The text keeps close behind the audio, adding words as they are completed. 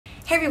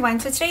Hey everyone,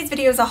 so today's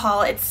video is a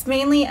haul. It's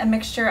mainly a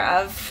mixture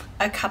of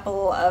a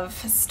couple of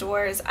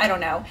stores. I don't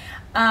know.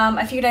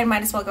 I figured I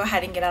might as well go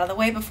ahead and get out of the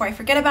way before I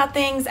forget about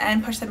things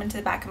and push them into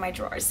the back of my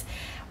drawers.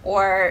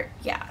 Or,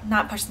 yeah,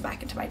 not push them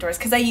back into my drawers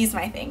because I use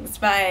my things,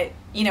 but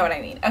you know what I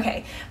mean.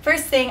 Okay,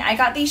 first thing, I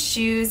got these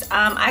shoes.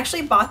 I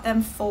actually bought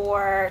them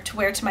to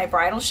wear to my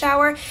bridal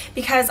shower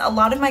because a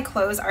lot of my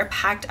clothes are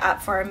packed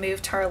up for a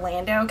move to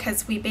Orlando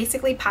because we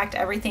basically packed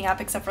everything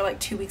up except for like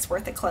 2 weeks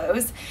worth of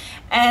clothes.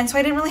 And so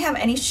I didn't really have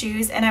any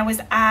shoes, and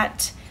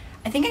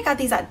I think I got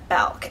these at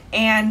Belk,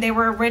 and they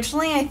were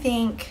originally,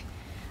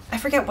 I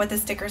forget what the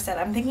sticker said.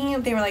 I'm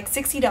thinking they were like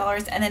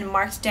 $60 and then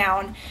marked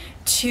down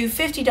to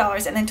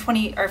 $50 and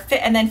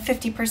then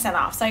 50%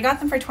 off. So I got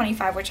them for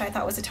 $25, which I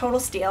thought was a total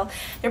steal.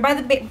 They're by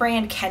the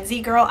brand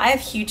Kenzie Girl. I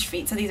have huge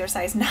feet, so these are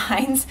size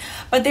 9s,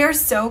 but they're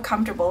so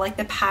comfortable. Like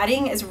the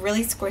padding is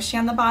really squishy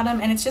on the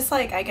bottom, and it's just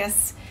like, I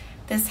guess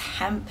this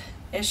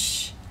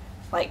hemp-ish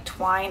like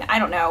twine, I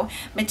don't know,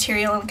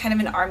 material in kind of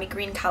an army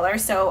green color.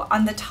 So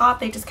on the top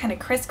they just kind of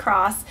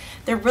crisscross.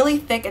 They're really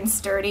thick and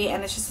sturdy,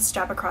 and it's just a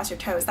strap across your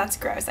toes. That's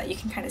gross that you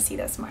can kind of see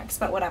those marks,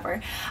 but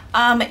whatever.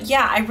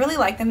 Yeah, I really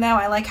like them though.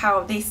 I like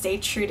how they stay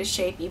true to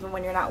shape even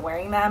when you're not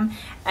wearing them.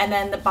 And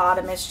then the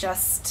bottom is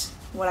just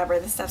whatever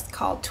this stuff's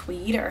called,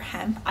 tweed or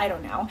hemp, I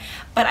don't know,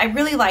 but I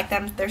really like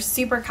them. They're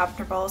super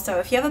comfortable, so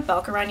if you have a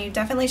Belk around you,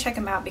 definitely check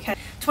them out because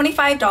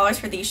 $25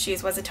 for these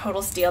shoes was a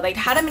total steal. They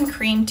had them in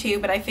cream too,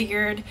 but I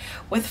figured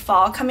with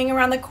fall coming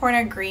around the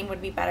corner, green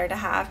would be better to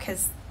have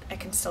because I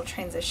can still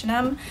transition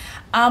them.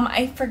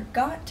 I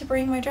forgot to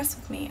bring my dress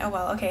with me. Oh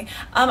well, okay.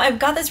 I've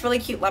got this really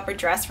cute leopard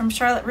dress from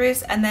Charlotte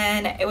Russe, and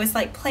then it was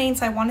like plain,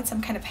 so I wanted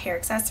some kind of hair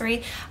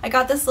accessory. I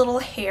got this little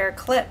hair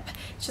clip.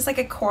 It's just like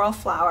a coral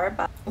flower,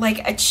 but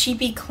like a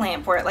cheapy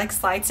clamp where it like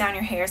slides down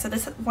your hair. So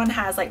this one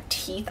has like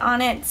teeth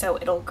on it, so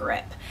it'll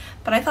grip.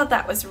 But I thought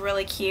that was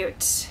really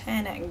cute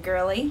and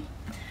girly.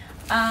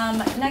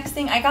 Next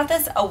thing, I got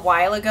this a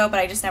while ago, but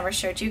I just never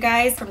showed you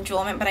guys, from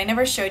Jewel Mint, but I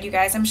never showed you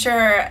guys. I'm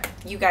sure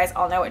you guys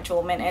all know what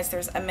Jewel Mint is.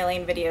 There's a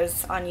million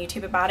videos on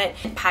YouTube about it.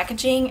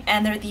 Packaging,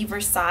 and they're the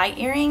Versailles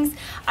earrings.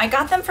 I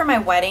got them for my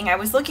wedding. I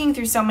was looking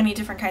through so many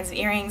different kinds of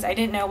earrings. I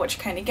didn't know which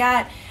kind to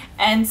get,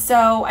 and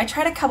so I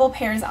tried a couple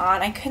pairs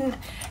on.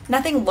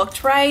 Nothing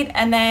looked right,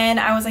 and then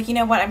I was like, you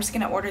know what, I'm just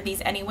gonna order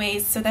these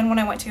anyways. So then when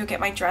I went to go get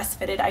my dress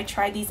fitted, I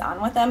tried these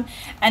on with them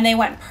and they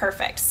went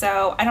perfect.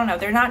 So I don't know,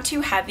 they're not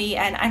too heavy,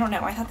 and I don't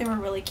know, I thought they were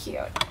really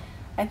cute.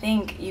 I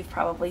think you've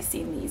probably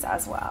seen these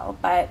as well,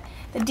 but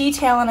the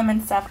detail on them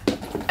and stuff,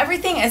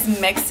 everything is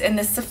mixed in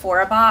this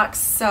Sephora box,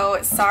 so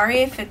sorry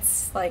if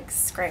it's like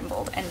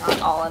scrambled and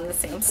not all in the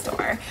same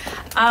store.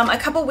 A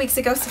couple weeks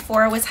ago,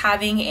 Sephora was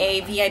having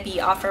a VIB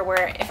offer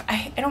where if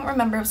I don't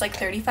remember, it was like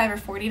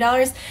 $35 or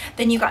 $40,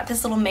 then you got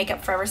this little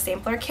Makeup Forever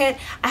sampler kit.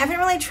 I haven't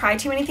really tried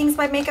too many things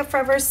by Makeup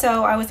Forever,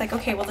 so I was like,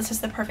 okay, well, this is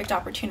the perfect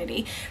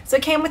opportunity. So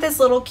it came with this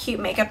little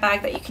cute makeup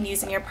bag that you can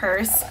use in your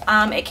purse.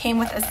 It came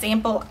with a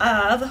sample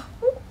of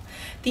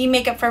the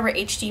Makeup Forever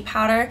HD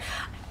powder.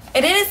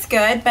 It is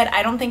good, but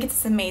I don't think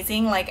it's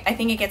amazing. Like, I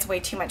think it gets way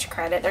too much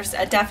credit. There's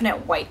a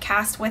definite white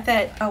cast with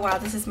it. Oh wow,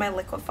 this is my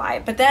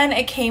liquify. But then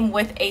it came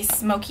with a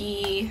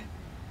smoky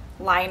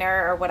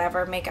liner or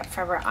whatever, Makeup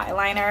Forever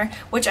eyeliner,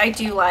 which I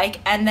do like.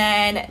 And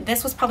then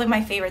this was probably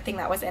my favorite thing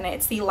that was in it.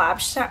 It's the Lab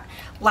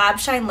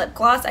Shine lip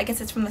gloss. I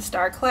guess it's from the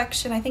Star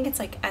collection. I think it's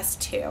like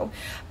S2,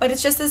 but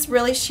it's just this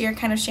really sheer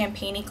kind of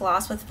champagne-y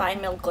gloss with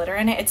fine milled glitter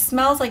in it. It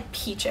smells like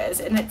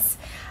peaches, and it's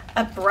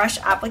a brush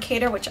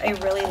applicator, which I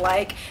really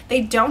like.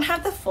 They don't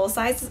have the full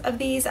sizes of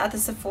these at the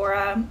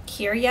Sephora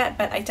here yet,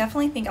 but I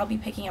definitely think I'll be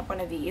picking up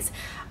one of these.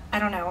 I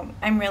don't know,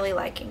 I'm really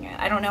liking it.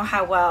 I don't know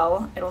how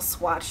well it'll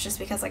swatch just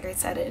because, like I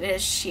said, it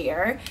is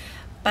sheer,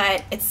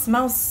 but it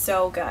smells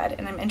so good,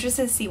 and I'm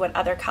interested to see what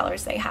other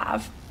colors they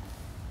have.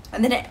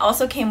 And then it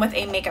also came with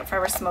a Makeup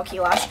Forever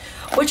Smoky Lash,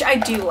 which I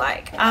do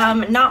like.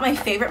 Not my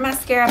favorite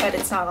mascara, but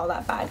it's not all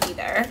that bad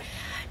either.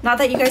 Not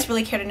that you guys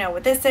really care to know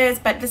what this is,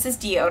 but this is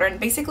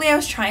deodorant. Basically, I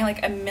was trying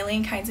like a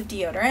million kinds of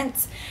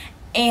deodorants,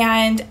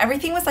 and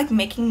everything was like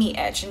making me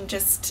itch and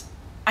just,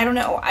 I don't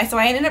know. So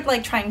I ended up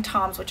like trying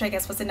Tom's, which I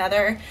guess was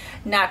another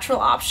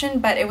natural option,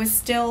 but it was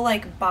still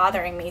like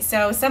bothering me.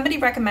 So somebody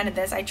recommended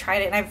this. I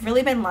tried it and I've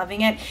really been loving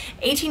it.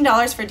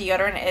 $18 for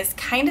deodorant is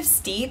kind of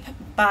steep,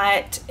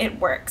 but it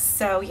works.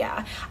 So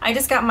yeah, I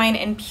just got mine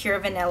in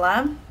Pure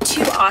Vanilla.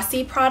 2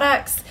 Aussie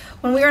products.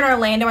 When we were in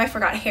Orlando, I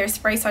forgot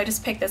hairspray, so I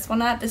just picked this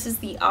one up. This is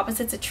the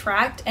Opposites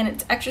Attract, and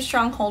it's extra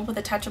strong hold with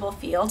a touchable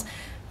feel.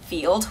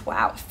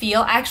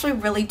 I actually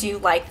really do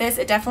like this.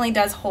 It definitely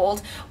does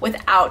hold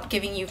without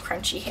giving you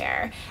crunchy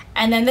hair.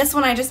 And then this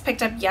one I just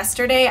picked up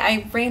yesterday.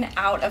 I ran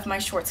out of my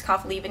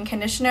Schwarzkopf leave-in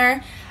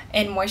conditioner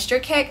in Moisture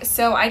Kick,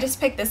 so I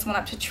just picked this one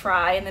up to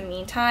try in the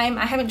meantime.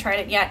 I haven't tried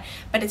it yet,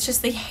 but it's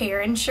just the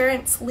hair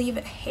insurance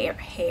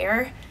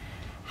hair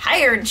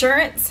hair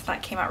insurance,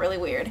 that came out really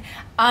weird,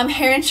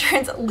 hair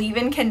insurance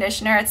leave-in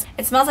conditioner.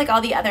 It smells like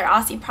all the other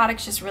Aussie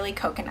products, just really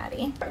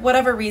coconutty. For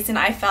whatever reason,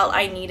 I felt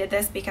I needed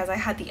this because I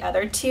had the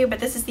other two, but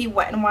this is the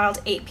Wet n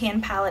Wild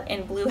 8-pan palette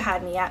in Blue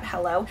Had Me at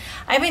Hello.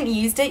 I haven't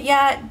used it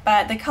yet,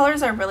 but the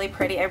colors are really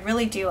pretty. I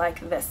really do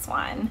like this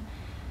one.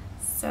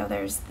 So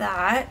there's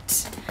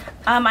that.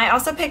 I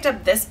also picked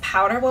up this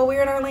powder while we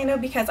were in Orlando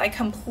because I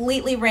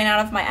completely ran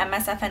out of my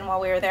MSFN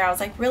while we were there. I was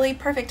like, really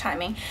perfect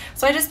timing.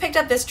 So I just picked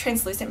up this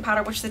translucent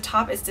powder, which the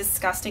top is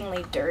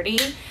disgustingly dirty.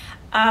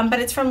 But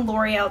it's from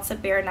L'Oreal. It's a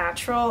Bare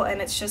Natural,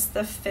 and it's just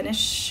the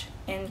finish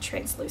in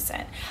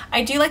translucent.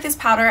 I do like this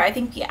powder. I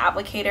think the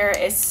applicator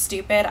is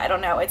stupid. I don't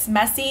know. It's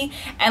messy,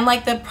 and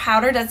like the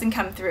powder doesn't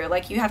come through.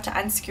 Like you have to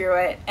unscrew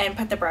it and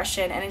put the brush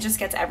in, and it just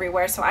gets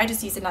everywhere. So I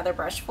just use another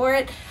brush for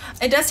it.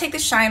 It does take the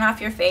shine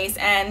off your face,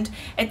 and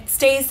it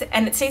stays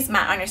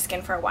matte on your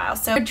skin for a while.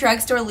 So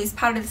Drugstore loose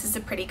powder, this is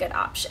a pretty good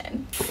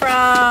option.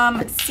 From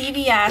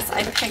CVS,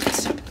 I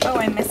picked, oh,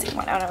 I'm missing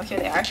one. Oh no, here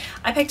they are.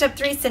 I picked up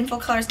 3 Sinful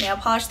Colors nail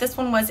polish. This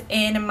one was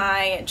in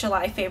my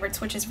July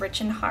favorites, which is Rich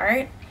in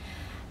Heart.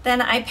 Then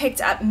I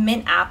picked up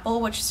Mint Apple,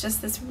 which is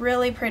just this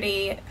really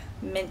pretty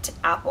mint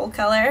apple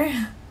color.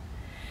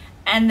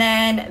 And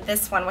then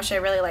this one, which I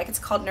really like, it's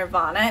called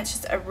Nirvana. It's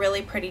just a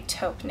really pretty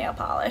taupe nail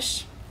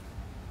polish.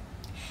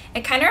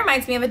 It kind of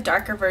reminds me of a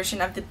darker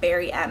version of the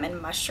Berry M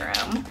and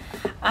Mushroom.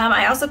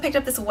 I also picked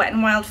up this Wet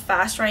n Wild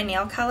Fast Dry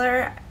nail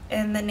color,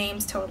 and the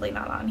name's totally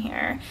not on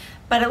here.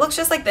 But it looks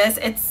just like this.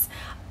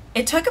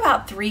 It took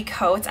about 3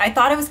 coats. I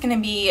thought it was going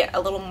to be a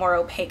little more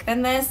opaque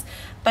than this,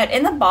 but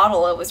in the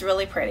bottle it was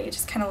really pretty. It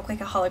just kind of looked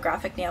like a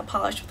holographic nail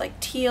polish with like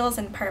teals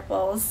and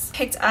purples.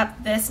 Picked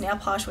up this nail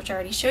polish, which I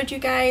already showed you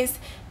guys,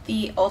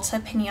 the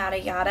Ulta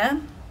Pinata Yada.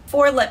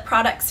 4 lip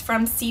products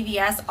from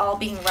CVS, all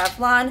being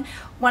Revlon.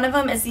 One of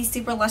them is the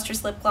Super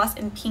Lustrous Lip Gloss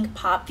in Pink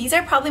Pop. These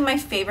are probably my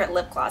favorite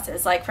lip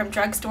glosses, like from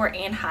Drugstore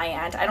and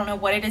high-end. I don't know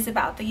what it is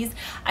about these.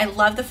 I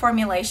love the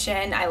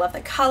formulation, I love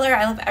the color,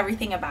 I love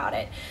everything about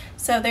it.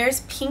 So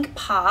there's Pink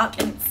Pop,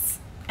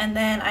 and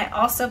then I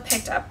also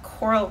picked up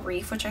Coral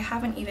Reef, which I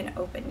haven't even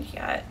opened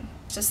yet.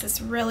 It's just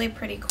this really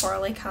pretty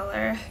corally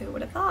color. Who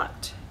would have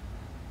thought?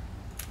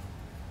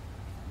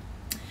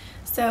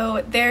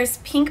 So there's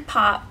Pink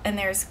Pop and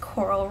there's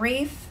Coral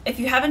Reef. If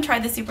you haven't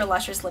tried the Super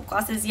Lustrous lip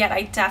glosses yet,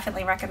 I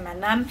definitely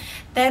recommend them.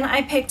 Then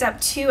I picked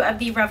up 2 of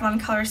the Revlon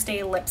Color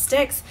Stay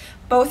lipsticks.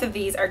 Both of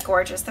these are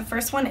gorgeous. The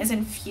first one is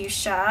in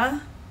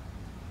Fuchsia.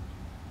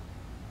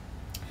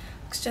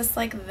 Looks just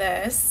like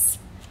this.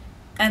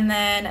 And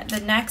then the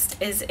next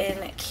is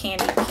in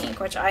Candy Pink,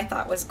 which I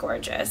thought was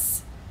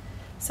gorgeous.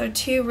 So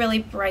 2 really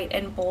bright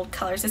and bold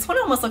colors. This one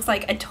almost looks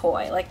like a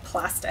toy, like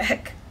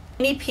plastic.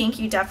 Candy Pink,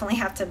 you definitely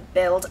have to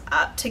build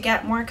up to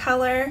get more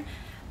color,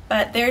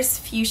 but there's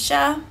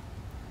Fuchsia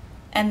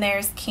and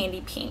there's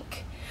Candy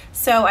Pink.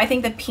 So I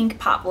think the Pink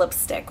Pop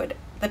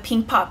the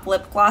Pink Pop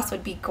lip gloss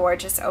would be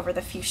gorgeous over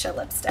the Fuchsia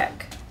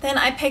lipstick. Then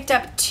I picked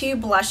up 2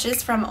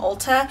 blushes from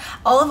Ulta.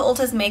 All of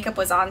Ulta's makeup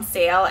was on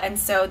sale, and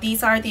so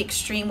these are the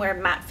Extreme Wear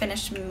Matte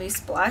Finish Mousse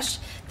Blush.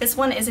 This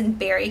one is in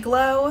Berry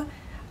Glow.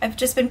 I've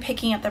just been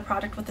picking up the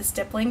product with a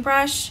stippling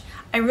brush.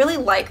 I really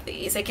like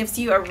these. It gives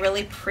you a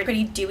really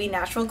pretty dewy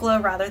natural glow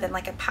rather than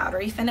like a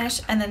powdery finish.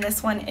 And then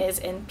this one is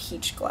in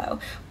Peach Glow,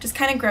 which is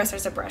kind of gross.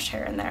 There's a brush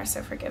hair in there,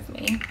 so forgive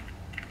me.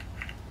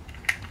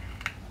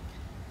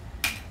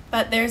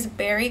 But there's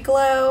Berry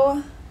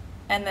Glow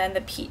and then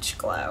the Peach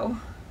Glow.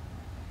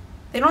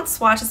 They don't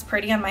swatch as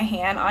pretty on my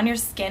hand. On your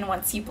skin,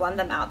 once you blend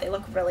them out, they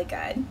look really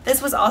good.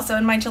 This was also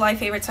in my July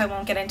favorite, so I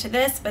won't get into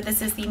this, but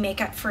this is the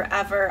Makeup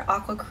Forever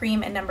Aqua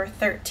Cream in number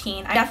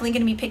 13. I'm definitely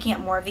going to be picking up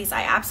more of these.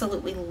 I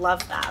absolutely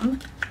love them.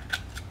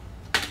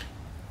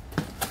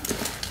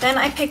 Then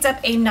I picked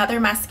up another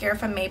mascara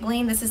from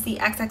Maybelline. This is the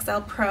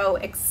XXL Pro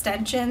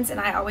Extensions, and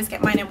I always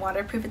get mine in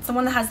waterproof. It's the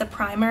one that has the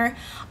primer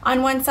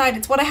on one side.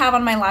 It's what I have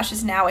on my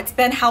lashes now. It's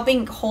been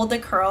helping hold the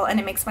curl, and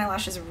it makes my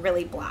lashes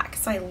really black,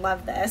 so I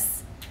love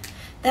this.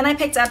 Then I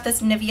picked up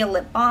this Nivea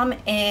lip balm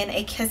in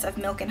A Kiss of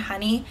Milk and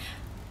Honey.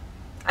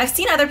 I've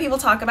seen other people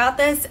talk about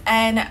this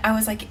and I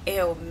was like,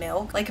 ew,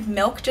 milk. Like,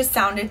 milk just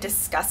sounded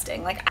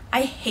disgusting. Like,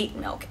 I hate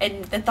milk,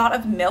 and the thought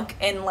of milk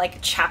in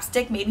like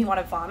chapstick made me want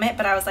to vomit,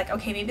 but I was like,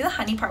 okay, maybe the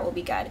honey part will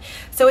be good.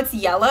 So it's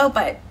yellow,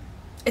 but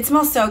it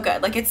smells so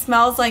good. Like, it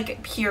smells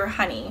like pure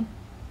honey.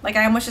 Like,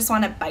 I almost just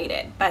want to bite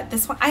it. But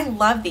this one, I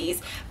love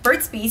these.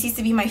 Burt's Bees used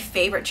to be my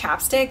favorite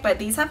chapstick, but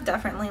these have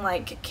definitely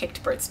like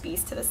kicked Burt's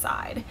Bees to the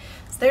side.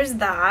 So there's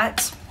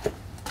that.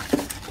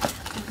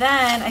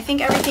 Then I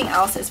think everything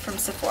else is from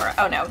Sephora.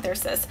 Oh no,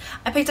 there's this.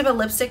 I picked up a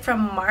lipstick from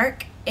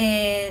Marc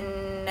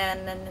in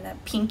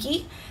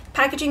Pinky. The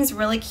packaging is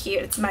really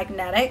cute. It's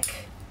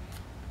magnetic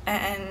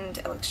and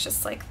it looks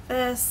just like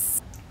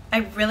this. I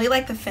really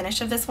like the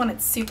finish of this one.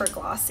 It's super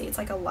glossy. It's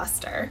like a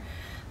luster.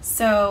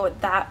 So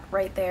that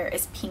right there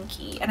is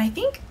Pinky. And I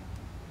think,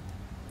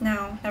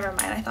 no, never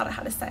mind. scent. I thought it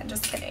had a scent,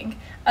 just kidding.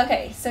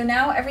 Okay, so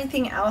now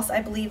everything else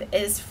I believe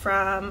is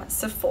from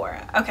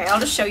Sephora. Okay, I'll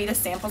just show you the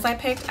samples I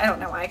picked. I don't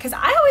know why, because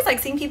I always like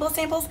seeing people's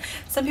samples.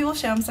 Some people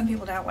show them, some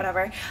people don't,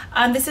 whatever.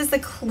 This is the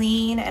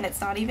Clean, and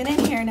it's not even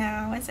in here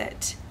now, is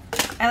it?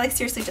 I like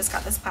seriously just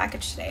got this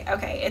package today.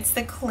 Okay, it's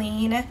the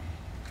Clean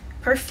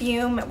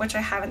perfume, which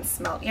I haven't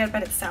smelled yet,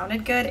 but it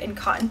sounded good, in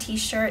cotton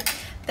t-shirt.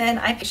 Then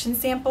I picked a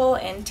sample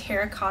in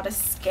terracotta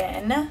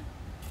skin.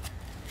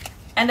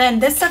 And then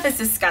this stuff is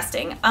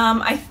disgusting.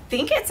 I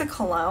think it's a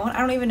cologne. I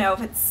don't even know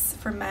if it's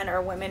for men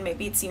or women.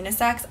 Maybe it's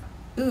unisex.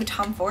 Ooh,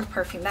 Tom Ford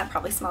perfume. That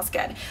probably smells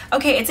good.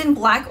 Okay, it's in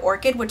Black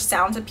Orchid, which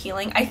sounds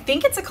appealing. I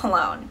think it's a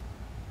cologne.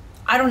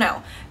 I don't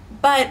know.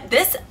 But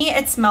this,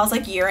 it smells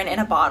like urine in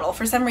a bottle.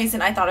 For some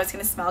reason, I thought it was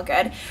going to smell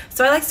good.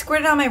 So I like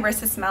squirted it on my wrist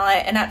to smell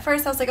it. And at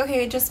first I was like,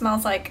 okay, it just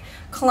smells like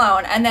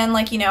cologne. And then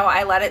like, you know,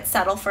 I let it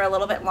settle for a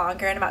little bit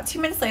longer. And about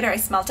 2 minutes later, I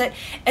smelled it.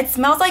 It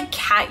smells like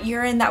cat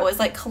urine that was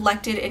like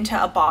collected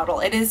into a bottle.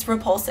 It is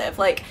repulsive.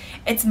 Like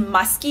it's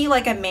musky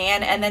like a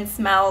man and then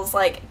smells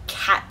like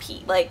cat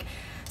pee. Like,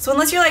 so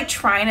unless you're like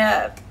trying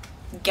to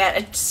get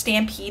a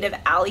stampede of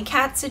alley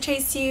cats to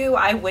chase you,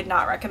 I would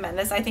not recommend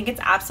this. I think it's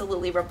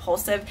absolutely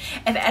repulsive.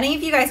 If any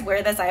of you guys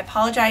wear this, I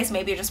apologize.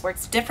 Maybe it just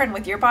works different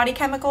with your body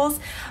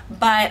chemicals,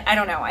 but I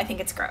don't know. I think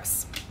it's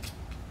gross.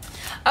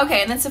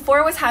 Okay, and then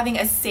Sephora was having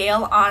a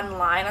sale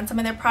online on some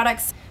of their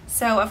products,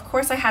 so of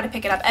course I had to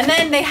pick it up. And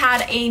then they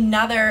had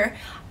another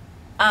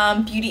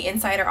Beauty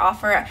Insider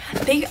offer.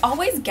 They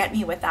always get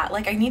me with that.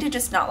 Like I need to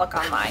just not look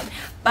online.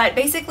 But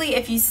basically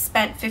if you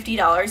spent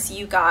 $50,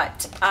 you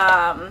got,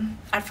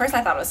 at first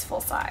I thought it was full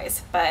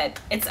size, but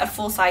it's a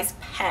full size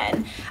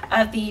pen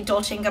of the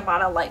Dolce &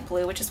 Gabbana Light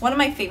Blue, which is one of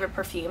my favorite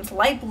perfumes.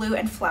 Light Blue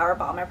and Flower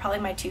Bomb are probably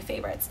my two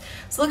favorites.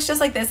 So it looks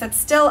just like this. It's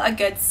still a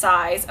good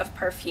size of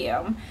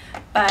perfume.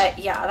 But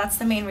yeah, that's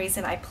the main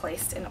reason I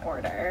placed an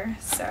order.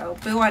 So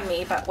boo on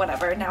me, but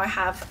whatever. Now I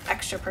have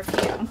extra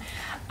perfume.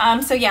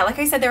 So yeah, like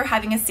I said, they were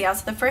having a sale.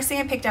 So the first thing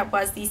I picked up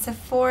was the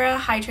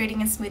Sephora Hydrating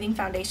and Smoothing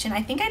Foundation.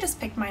 I think I just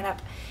picked mine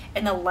up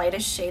in the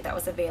lightest shade that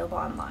was available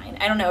online.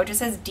 I don't know, it just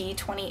says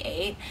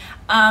D28.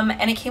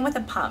 And it came with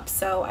a pump,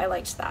 so I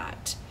liked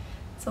that.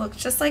 So it looks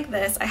just like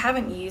this. I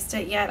haven't used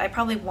it yet. I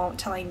probably won't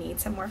till I need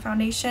some more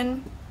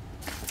foundation.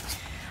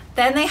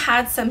 Then they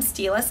had some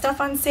Stila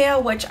stuff on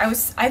sale, which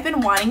I've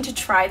been wanting to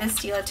try the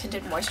Stila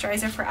tinted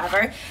moisturizer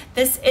forever.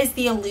 This is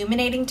the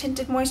illuminating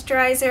tinted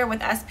moisturizer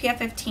with SPF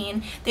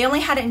 15. They only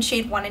had it in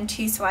shade 1 and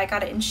 2, so I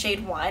got it in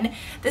shade 1.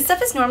 This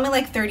stuff is normally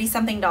like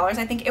 $30-something.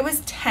 I think it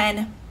was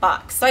 $10.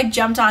 So I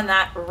jumped on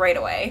that right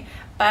away.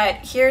 But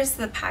here's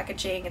the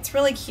packaging. It's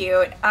really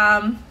cute.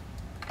 I've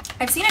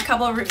seen a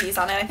couple of reviews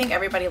on it. I think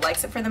everybody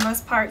likes it for the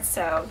most part,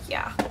 so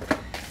yeah.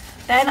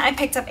 Then I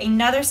picked up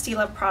another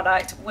Stila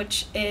product,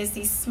 which is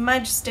the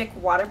Smudge Stick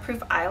Waterproof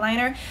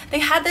Eyeliner. They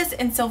had this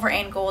in silver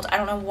and gold. I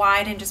don't know why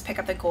I didn't just pick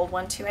up the gold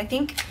one too. I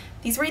think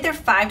these were either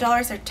 $5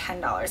 or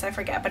 $10, I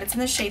forget, but it's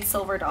in the shade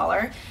Silver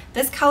Dollar.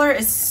 This color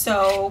is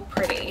so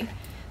pretty.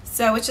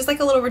 So it's just like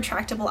a little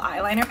retractable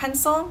eyeliner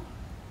pencil.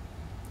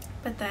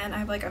 But then I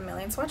have like a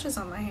million swatches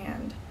on my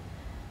hand.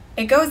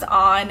 It goes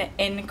on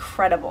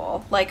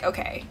incredible. Like,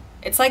 okay,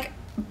 it's like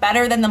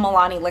better than the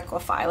Milani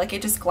Liquify. Like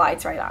it just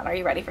glides right on. Are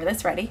you ready for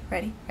this? Ready?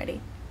 Ready?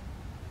 Ready?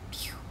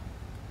 Pew.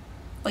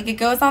 Like it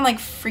goes on like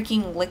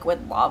freaking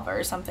liquid lava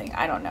or something.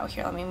 I don't know.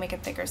 Here, let me make a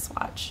thicker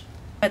swatch.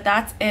 But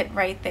that's it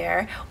right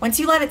there. Once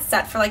you let it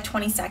set for like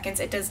 20 seconds,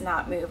 it does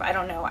not move. I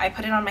don't know. I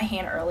put it on my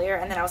hand earlier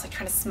and then I was like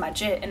trying to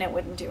smudge it and it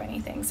wouldn't do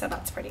anything. So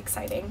that's pretty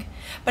exciting.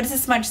 But it's a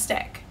smudge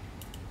stick.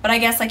 But I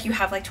guess like you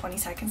have like 20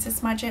 seconds to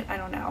smudge it. I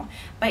don't know.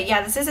 But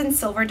yeah, this is in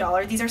Silver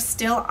Dollar. These are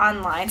still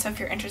online, so if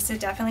you're interested,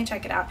 definitely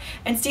check it out.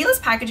 And Stila's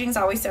packaging is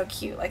always so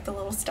cute, like the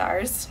little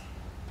stars.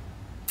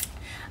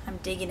 I'm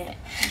digging it.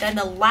 Then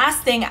the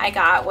last thing I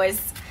got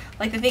was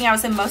like the thing I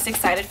was the most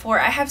excited for.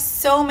 I have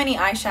so many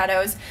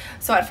eyeshadows.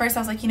 So at first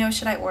I was like, you know,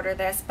 should I order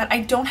this? But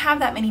I don't have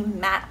that many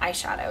matte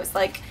eyeshadows.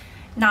 Like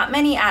not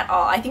many at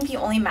all. I think the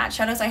only matte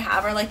shadows I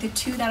have are like the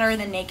 2 that are in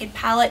the Naked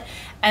palette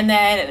and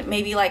then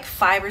maybe like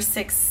 5 or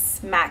 6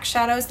 MAC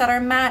shadows that are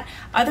matte.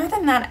 Other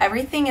than that,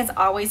 everything is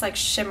always like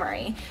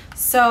shimmery.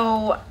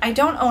 So I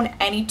don't own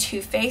any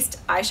Too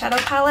Faced eyeshadow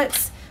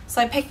palettes.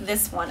 So I picked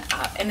this one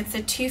up and it's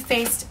a Too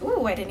Faced,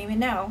 ooh, I didn't even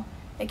know.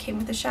 It came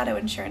with a shadow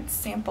insurance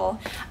sample.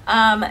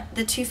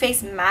 The Too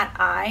Faced Matte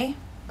Eye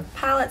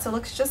palette. So it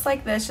looks just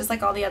like this, just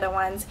like all the other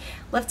ones.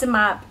 Lift them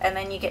up and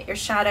then you get your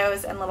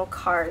shadows and little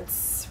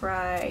cards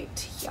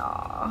right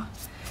here.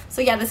 So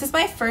yeah, this is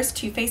my first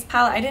Too Faced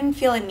palette. I didn't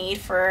feel a need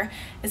for,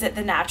 is it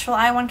the Natural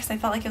Eye one? Because I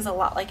felt like it was a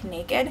lot like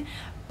Naked.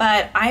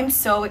 But I'm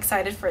so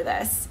excited for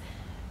this.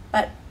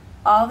 But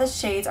all the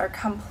shades are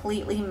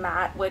completely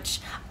matte, which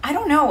I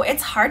don't know.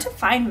 It's hard to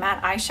find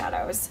matte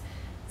eyeshadows.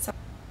 So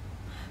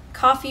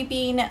Coffee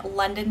Bean,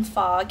 London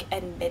Fog,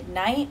 and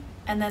Midnight.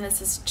 And then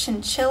this is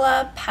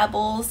Chinchilla,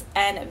 Pebbles,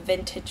 and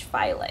Vintage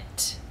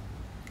Violet.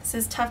 This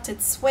is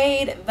Tufted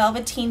Suede,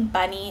 Velveteen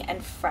Bunny,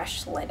 and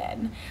Fresh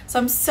Linen. So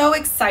I'm so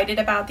excited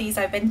about these.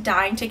 I've been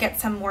dying to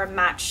get some more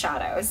matte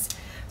shadows.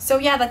 So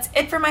yeah, that's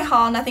it for my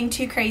haul. Nothing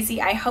too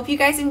crazy. I hope you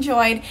guys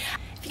enjoyed.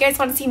 If you guys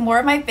want to see more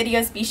of my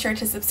videos, be sure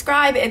to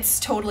subscribe.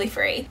 It's totally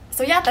free.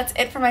 So yeah, that's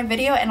it for my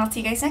video, and I'll see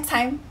you guys next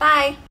time.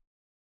 Bye!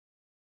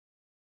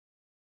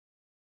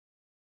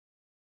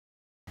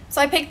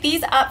 So I picked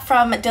these up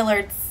from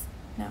Dillard's.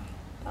 No,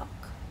 Belk.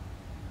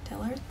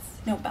 Dillard's?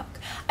 No, Belk.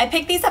 I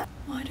picked these up.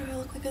 Why do I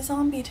look like a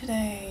zombie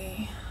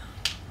today?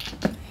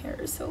 My hair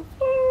is so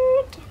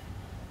flat.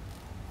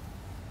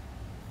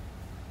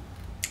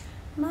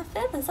 My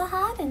feathers are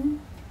hiding.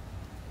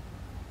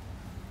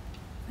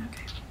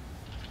 Okay.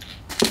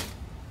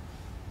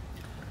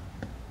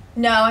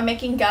 No, I'm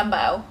making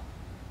gumbo.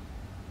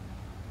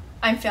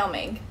 I'm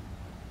filming.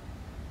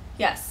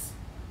 Yes.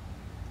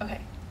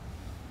 Okay.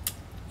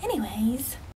 Anyways.